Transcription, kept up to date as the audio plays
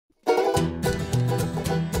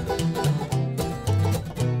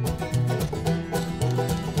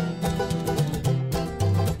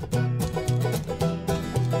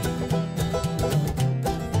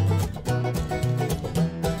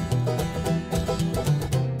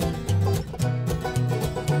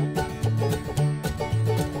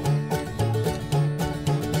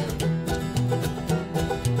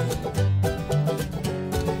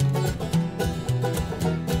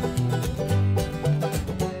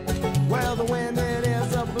the wind it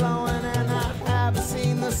is a-blowing and I haven't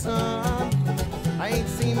seen the sun. I ain't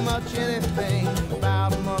seen much anything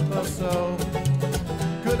about a month or so.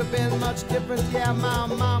 Could have been much different, yeah, my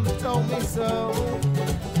mama told me so.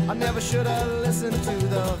 I never should have listened to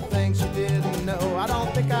the things she didn't know. I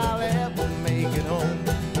don't think I'll ever make it home.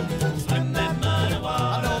 Swim that muddy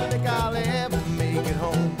water. I don't think I'll ever make it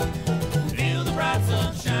home. Feel the bright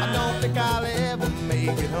sunshine. I don't think I'll ever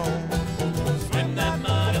make it home. Swim that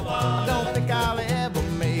muddy water. I don't think I'll ever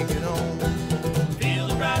make it home. Feel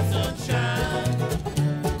the bright sunshine.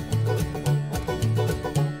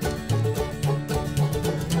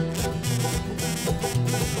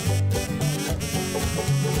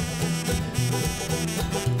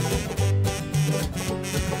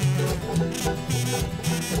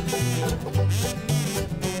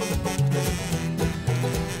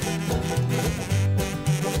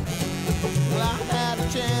 Well, I had a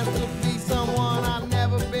chance to be someone I'd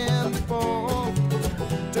never been before.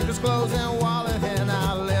 Took his clothes and wallet and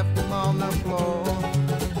I left him on the floor.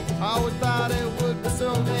 I always thought it would be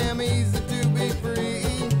so damn easy to be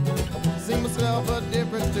free. See myself a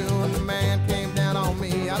different tune and the man came down on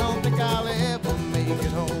me. I don't think I'll ever make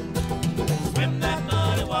it home. Swim that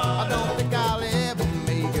muddy water. I don't think I'll ever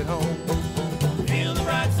make it home. Feel the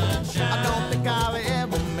bright sunshine. I don't think I'll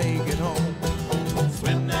ever make it home.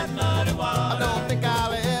 Swim that muddy water. I don't think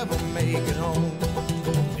I'll ever make it home.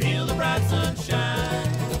 Feel the bright sunshine.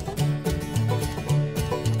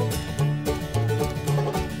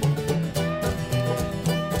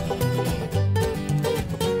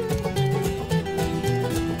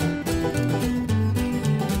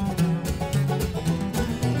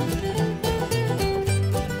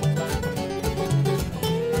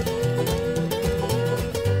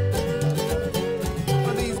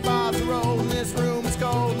 Well, these bars are rolling, this room is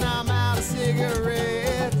cold, and I'm out of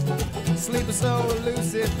cigarettes. Sleeping so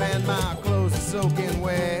elusive and my clothes are soaking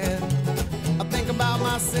wet. I think about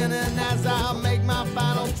my sinning as I make my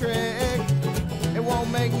final trek. It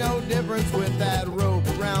won't make no difference with that rope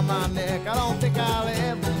around my neck. I don't think I'll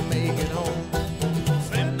ever make it home.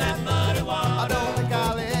 Swim that muddy water. I don't think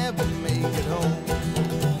I'll ever make it home.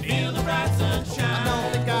 Feel the bright sunshine. I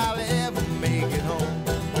don't think I'll ever make it home.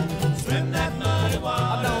 Swim that muddy water.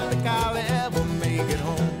 I don't think I'll ever make it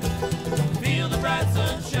home. Feel the bright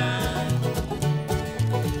sunshine.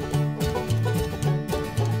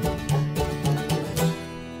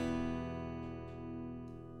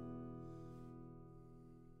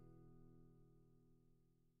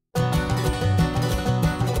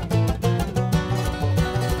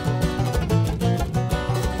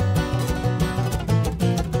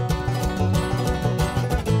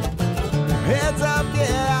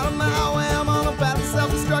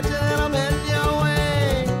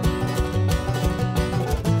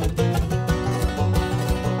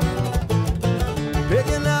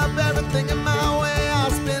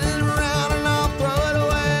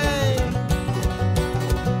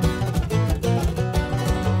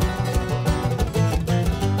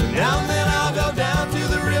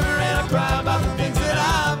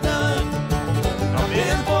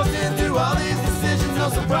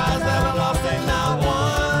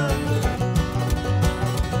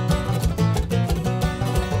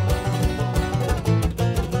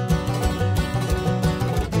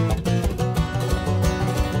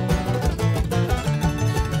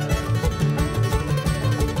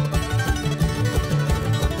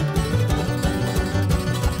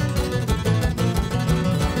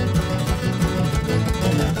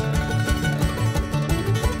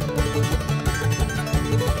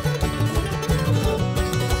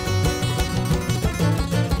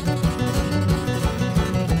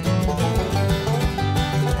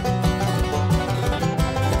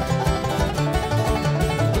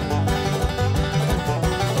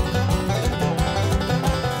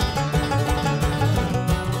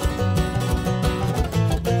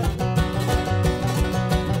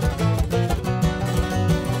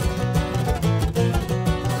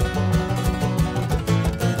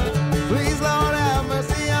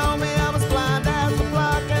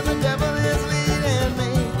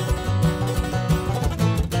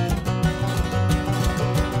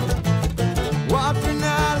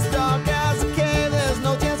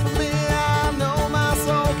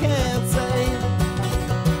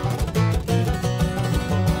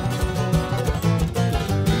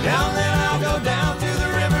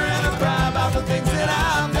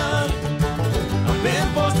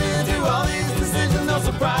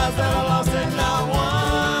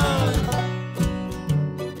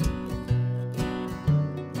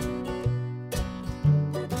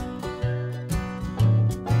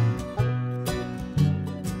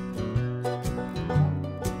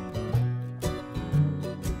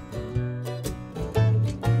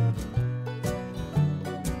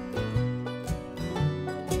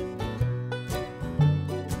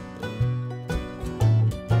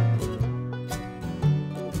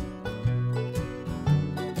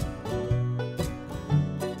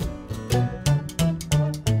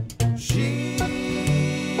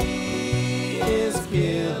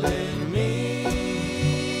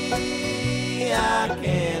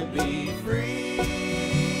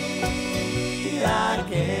 I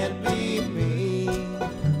can't be me.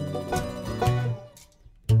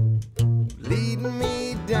 Leading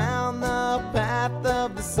me down the path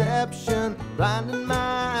of deception, blinding my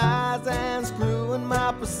eyes and screwing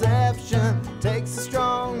my perception. Takes a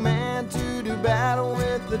strong man to do battle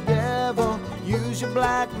with the devil. Use your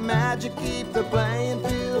black magic, keep the playing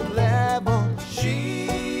field level. She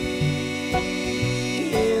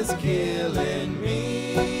is killing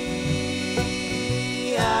me.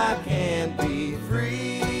 I can't be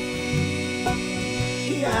free.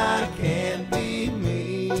 I can't be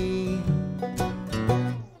me.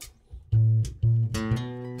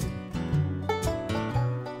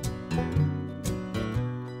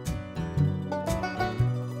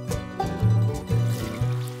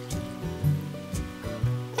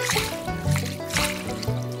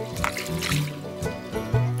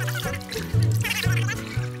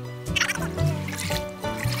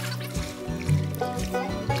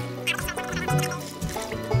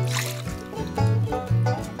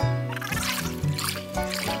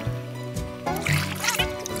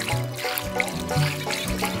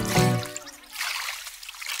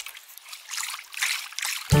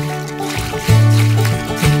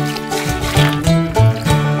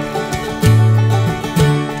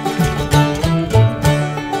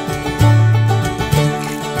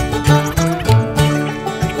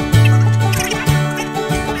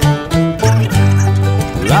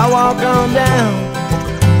 I walk on down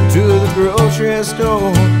to the grocery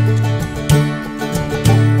store,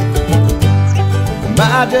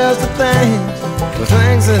 buy just the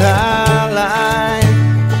things that I like.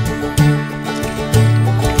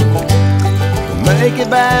 Make it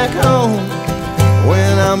back home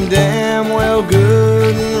when I'm damn well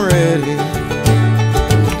good and ready.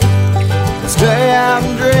 Stay out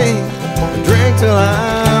and drink till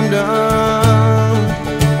I'm done.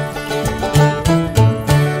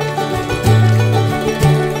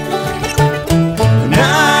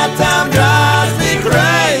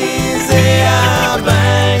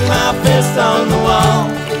 On the wall,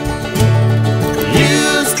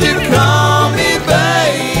 used to call me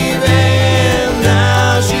baby, and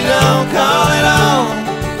now she don't call at all.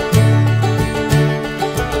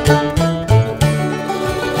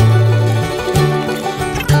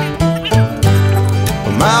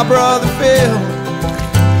 My brother Phil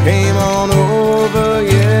came on over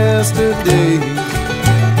yesterday.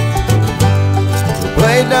 We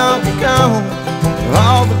played Donkey Kong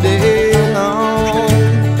all the day long.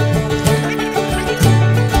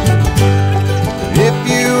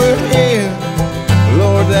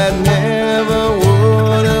 Lord, that never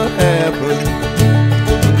would have happened.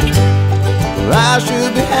 Well, I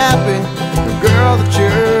should be happy